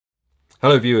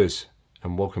Hello viewers,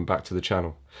 and welcome back to the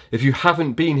channel. If you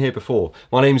haven't been here before,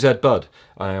 my name's EDDBUD.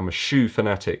 I am a shoe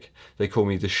fanatic. They call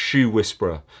me the shoe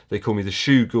whisperer. They call me the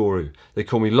shoe guru. They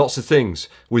call me lots of things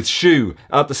with shoe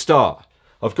at the start.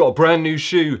 I've got a brand new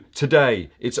shoe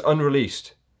today. It's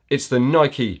unreleased. It's the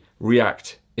Nike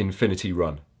React Infinity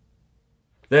Run.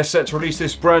 They're set to release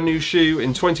this brand new shoe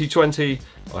in 2020.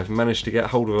 I've managed to get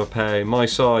hold of a pair in my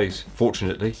size.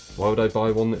 Fortunately, why would I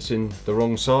buy one that's in the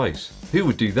wrong size? Who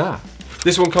would do that?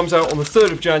 This one comes out on the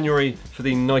 3rd of January for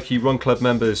the Nike Run Club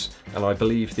members, and I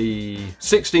believe the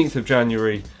 16th of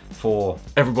January for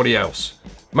everybody else.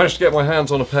 Managed to get my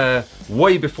hands on a pair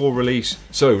way before release,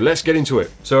 so let's get into it.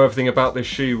 So everything about this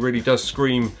shoe really does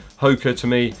scream Hoka to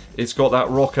me. It's got that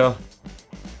rocker,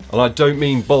 and I don't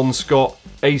mean Bon Scott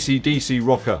AC/DC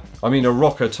rocker. I mean a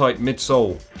rocker type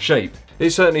midsole shape.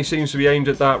 It certainly seems to be aimed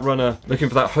at that runner looking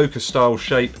for that Hoka style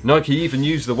shape. Nike even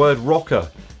used the word rocker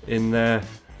in their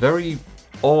very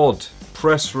odd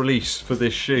press release for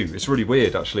this shoe. It's really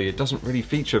weird actually. It doesn't really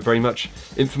feature very much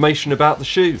information about the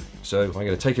shoe. So I'm going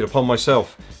to take it upon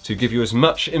myself to give you as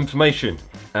much information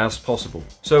as possible.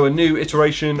 So a new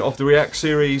iteration of the React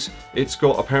series. It's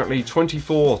got apparently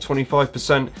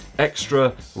 25%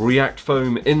 extra React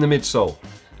foam in the midsole.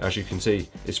 As you can see,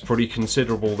 it's pretty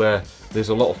considerable there. There's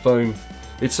a lot of foam.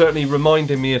 It's certainly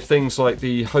reminding me of things like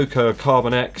the Hoka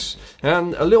Carbon X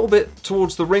and a little bit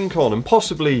towards the Rincon and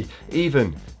possibly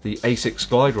even the Asics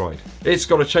Glide Ride. It's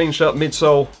got a changed up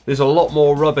midsole. There's a lot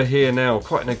more rubber here now,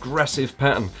 quite an aggressive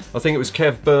pattern. I think it was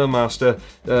Kev Burmaster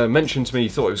mentioned to me, he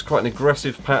thought it was quite an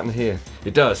aggressive pattern here.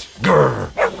 It does.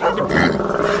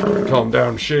 Calm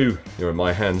down, shoe. You're in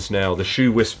my hands now. The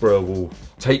shoe whisperer will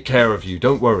take care of you.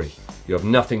 Don't worry. You have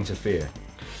nothing to fear.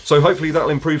 So hopefully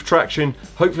that'll improve traction,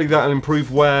 hopefully that'll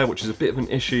improve wear, which is a bit of an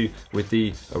issue with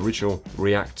the original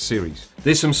React series.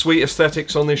 There's some sweet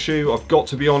aesthetics on this shoe, I've got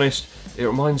to be honest. It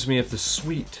reminds me of the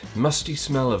sweet, musty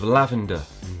smell of lavender.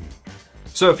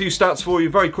 So a few stats for you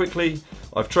very quickly.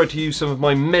 I've tried to use some of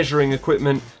my measuring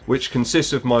equipment, which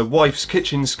consists of my wife's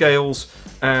kitchen scales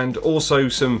and also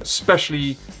some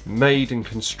specially made and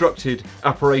constructed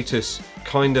apparatus,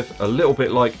 kind of a little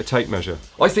bit like a tape measure.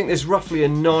 I think there's roughly a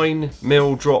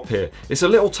 9mm drop here. It's a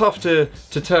little tough to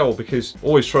tell because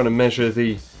always trying to measure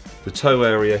the toe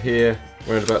area here,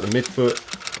 around about the midfoot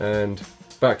and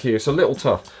back here. It's a little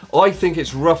tough. I think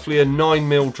it's roughly a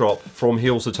 9mm drop from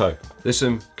heel to toe. There's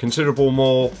some considerable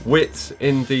more width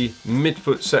in the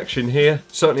midfoot section here.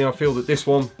 Certainly I feel that this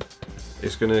one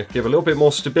is going to give a little bit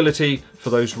more stability for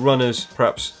those runners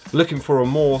perhaps looking for a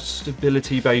more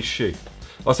stability based shoe.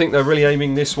 I think they're really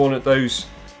aiming this one at those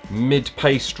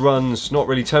mid-paced runs, not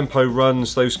really tempo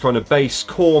runs, those kind of base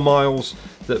core miles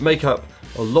that make up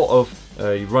a lot of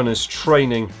a runner's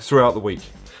training throughout the week.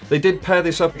 They did pair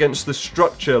this up against the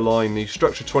Structure line, the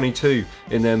Structure 22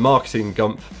 in their marketing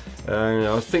gump.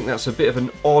 I think that's a bit of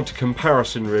an odd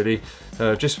comparison really.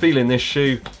 Just feeling this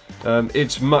shoe,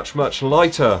 it's much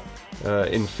lighter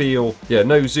in feel. Yeah,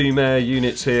 no Zoom Air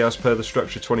units here as per the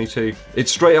Structure 22.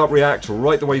 It's straight up React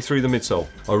right the way through the midsole.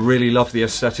 I really love the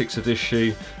aesthetics of this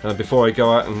shoe. Before I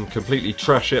go out and completely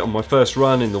trash it on my first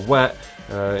run in the wet,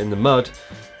 in the mud,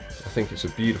 I think it's a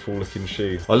beautiful looking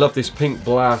shoe. I love this pink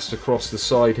blast across the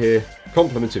side here,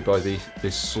 complemented by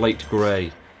this slate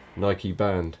grey Nike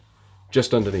band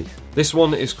just underneath. This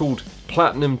one is called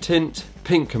Platinum Tint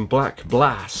Pink and Black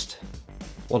Blast.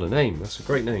 What a name, that's a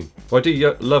great name. I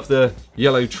do love the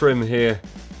yellow trim here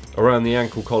around the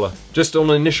ankle collar. Just on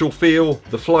initial feel,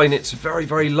 the Flyknit's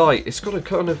very light. It's got a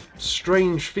kind of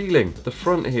strange feeling at the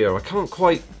front here. I can't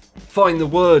quite find the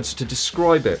words to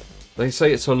describe it. They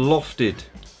say it's a lofted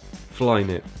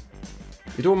Flyknit.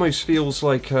 It almost feels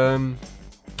like, I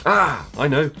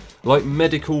know, like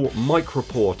medical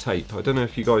micropore tape. I don't know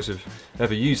if you guys have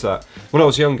ever used that. When I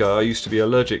was younger, I used to be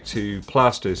allergic to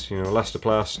plasters, you know,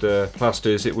 elastoplast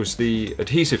plasters. It was the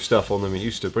adhesive stuff on them. It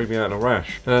used to bring me out in a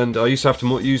rash. And I used to have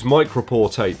to use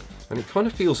micropore tape. And it kind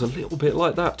of feels a little bit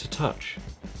like that to touch.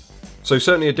 So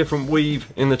certainly a different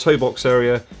weave in the toe box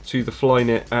area to the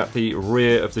Flyknit at the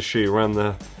rear of the shoe, around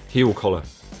the heel collar.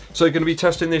 So going to be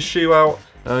testing this shoe out.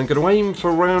 I'm going to aim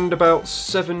for around about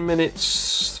 7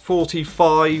 minutes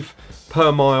 45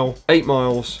 per mile, 8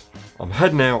 miles. I'm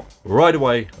heading out right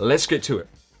away. Let's get to it.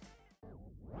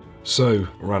 So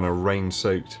ran a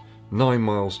rain-soaked 9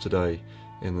 miles today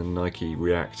in the Nike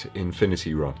React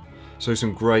Infinity Run. So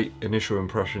some great initial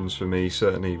impressions for me,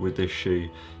 certainly with this shoe.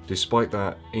 Despite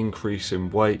that increase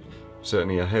in weight,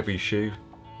 certainly a heavy shoe.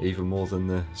 Even more than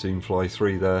the Zoom Fly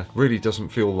 3 there. Really doesn't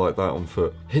feel like that on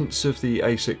foot. Hints of the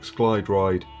Asics Glide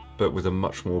Ride, but with a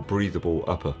much more breathable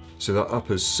upper. So that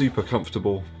upper's super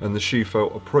comfortable, and the shoe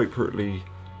felt appropriately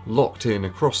locked in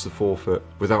across the forefoot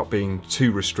without being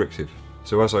too restrictive.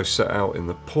 So as I set out in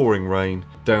the pouring rain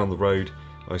down the road,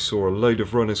 I saw a load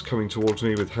of runners coming towards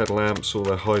me with headlamps, all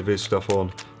their high-vis stuff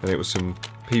on, and it was some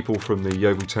people from the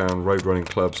Yeovil Town Road Running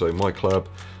Club, so my club.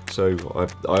 So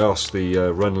I asked the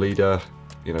run leader,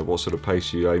 you know, what sort of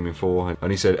pace are you aiming for?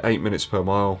 And he said 8 minutes per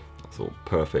mile. I thought,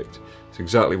 perfect. It's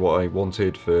exactly what I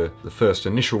wanted for the first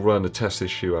initial run to test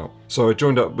this shoe out. So I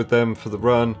joined up with them for the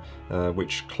run,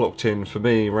 which clocked in for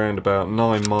me around about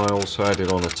 9 miles. So I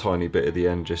added on a tiny bit at the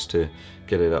end just to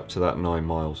get it up to that 9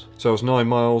 miles. So I was 9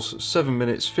 miles, 7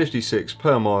 minutes 56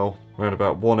 per mile, around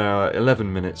about 1 hour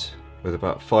 11 minutes, with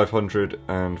about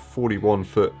 541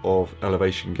 foot of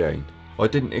elevation gain. I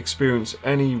didn't experience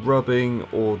any rubbing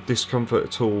or discomfort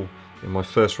at all in my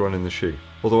first run in the shoe.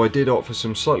 Although I did opt for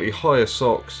some slightly higher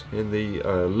socks in the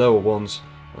lower ones,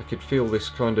 I could feel this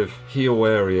kind of heel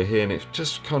area here, and it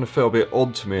just kind of felt a bit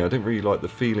odd to me. I didn't really like the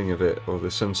feeling of it or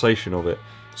the sensation of it.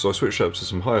 So I switched up to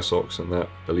some higher socks and that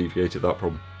alleviated that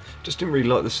problem. Just didn't really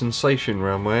like the sensation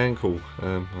around my ankle.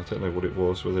 I don't know what it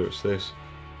was, whether it's this.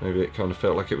 Maybe it kind of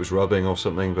felt like it was rubbing or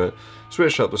something, but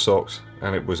switched up the socks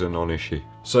and it was a non-issue.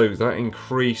 So that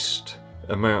increased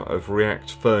amount of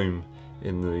React foam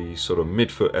in the sort of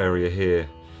midfoot area here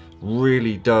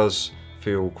really does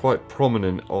feel quite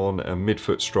prominent on a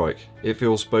midfoot strike. It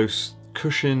feels both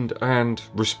cushioned and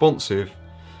responsive,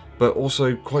 but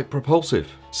also quite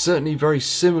propulsive. Certainly very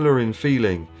similar in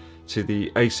feeling to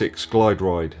the Asics Glide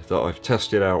Ride that I've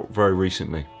tested out very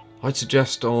recently. I'd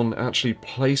suggest on actually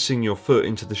placing your foot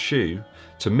into the shoe,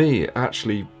 to me it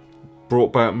actually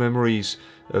brought back memories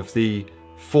of the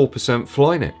 4%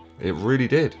 Flyknit. It really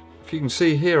did. If you can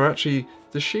see here, actually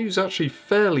the shoe's actually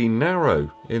fairly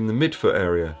narrow in the midfoot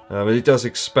area. It does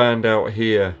expand out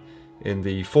here in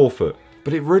the forefoot,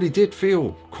 but it really did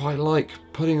feel quite like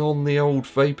putting on the old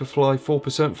Vaporfly 4%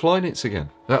 Flyknits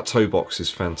again. That toe box is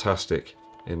fantastic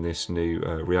in this new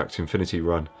React Infinity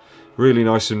run. Really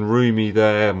nice and roomy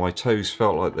there. My toes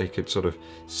felt like they could sort of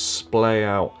splay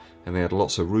out and they had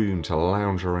lots of room to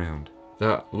lounge around.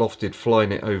 That lofted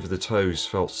Flyknit over the toes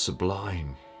felt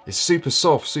sublime. It's super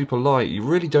soft, super light. You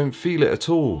really don't feel it at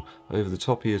all over the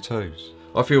top of your toes.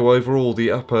 I feel overall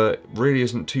the upper really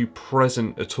isn't too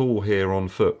present at all here on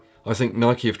foot. I think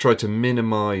Nike have tried to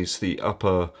minimize the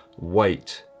upper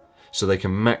weight so they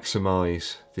can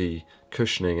maximize the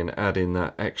cushioning and add in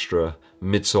that extra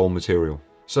midsole material.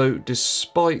 So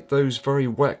despite those very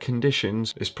wet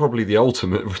conditions, it's probably the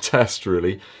ultimate test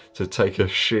really to take a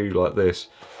shoe like this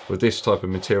with this type of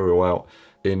material out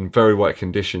in very wet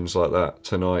conditions like that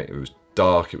tonight. It was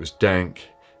dark, it was dank,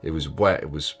 it was wet, it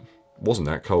wasn't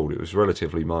that cold, it was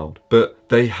relatively mild. But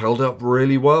they held up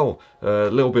really well. A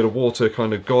little bit of water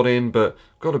kind of got in, but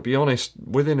got to be honest,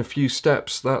 within a few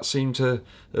steps that seemed to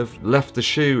have left the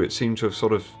shoe. It seemed to have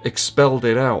sort of expelled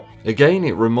it out. Again,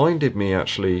 it reminded me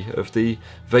actually of the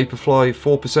Vaporfly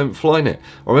 4% Flyknit.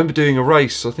 I remember doing a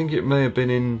race, I think it may have been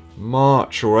in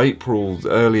March or April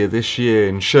earlier this year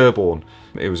in Sherborne.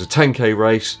 It was a 10k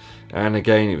race, and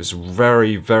again it was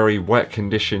very, very wet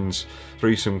conditions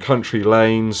through some country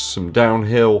lanes, some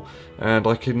downhill, and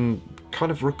I can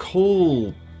kind of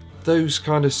recall those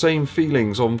kind of same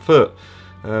feelings on foot,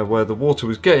 where the water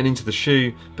was getting into the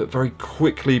shoe but very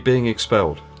quickly being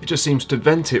expelled. It just seems to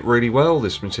vent it really well,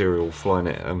 this material,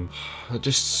 Flyknit. I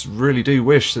just really do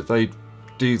wish that they'd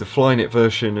do the Flyknit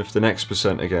version of the Next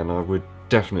Percent again. I would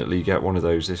definitely get one of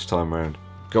those this time around.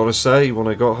 Gotta say, when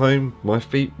I got home, my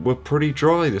feet were pretty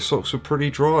dry, the socks were pretty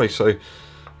dry, so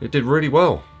it did really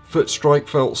well. Foot strike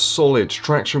felt solid,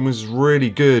 traction was really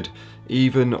good,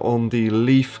 even on the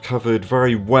leaf-covered,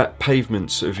 very wet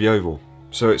pavements of Yeovil.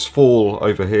 So it's fall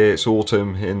over here, it's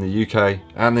autumn in the UK,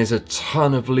 and there's a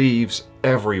ton of leaves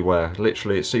everywhere.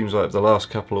 Literally, it seems like the last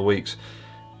couple of weeks,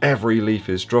 every leaf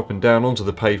is dropping down onto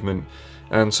the pavement.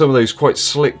 And some of those quite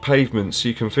slick pavements,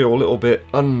 you can feel a little bit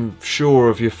unsure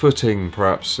of your footing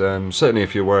perhaps. Certainly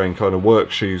if you're wearing kind of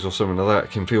work shoes or something like that,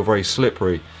 it can feel very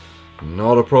slippery.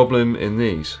 Not a problem in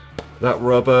these. That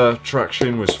rubber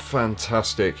traction was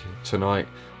fantastic tonight.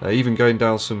 Even going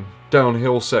down some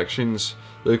downhill sections,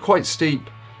 they were quite steep,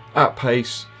 at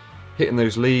pace, hitting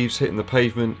those leaves, hitting the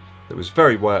pavement. It was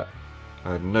very wet.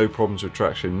 I had no problems with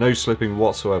traction, no slipping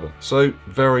whatsoever. So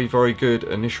very, very good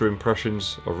initial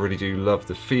impressions. I really do love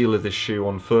the feel of this shoe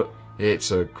on foot. It's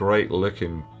a great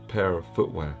looking pair of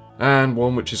footwear, and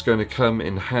one which is going to come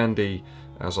in handy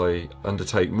as I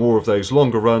undertake more of those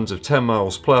longer runs of 10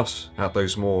 miles plus at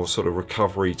those more sort of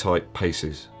recovery type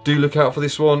paces. Do look out for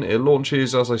this one. It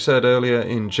launches, as I said earlier,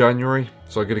 in January.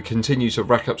 So I'm going to continue to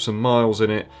rack up some miles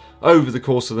in it over the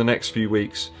course of the next few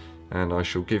weeks. and I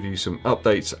shall give you some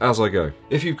updates as I go.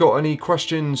 If you've got any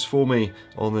questions for me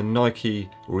on the Nike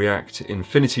React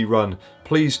Infinity Run,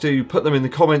 please do put them in the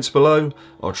comments below.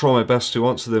 I'll try my best to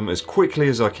answer them as quickly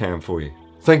as I can for you.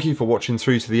 Thank you for watching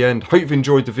through to the end. Hope you've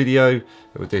enjoyed the video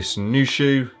with this new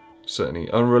shoe, certainly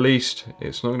unreleased.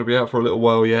 It's not going to be out for a little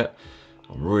while yet.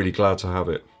 I'm really glad to have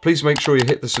it. Please make sure you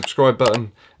hit the subscribe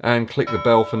button and click the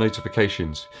bell for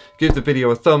notifications. Give the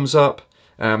video a thumbs up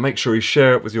and make sure you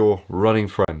share it with your running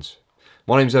friends.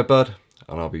 My name's EDDBUD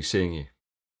and I'll be seeing you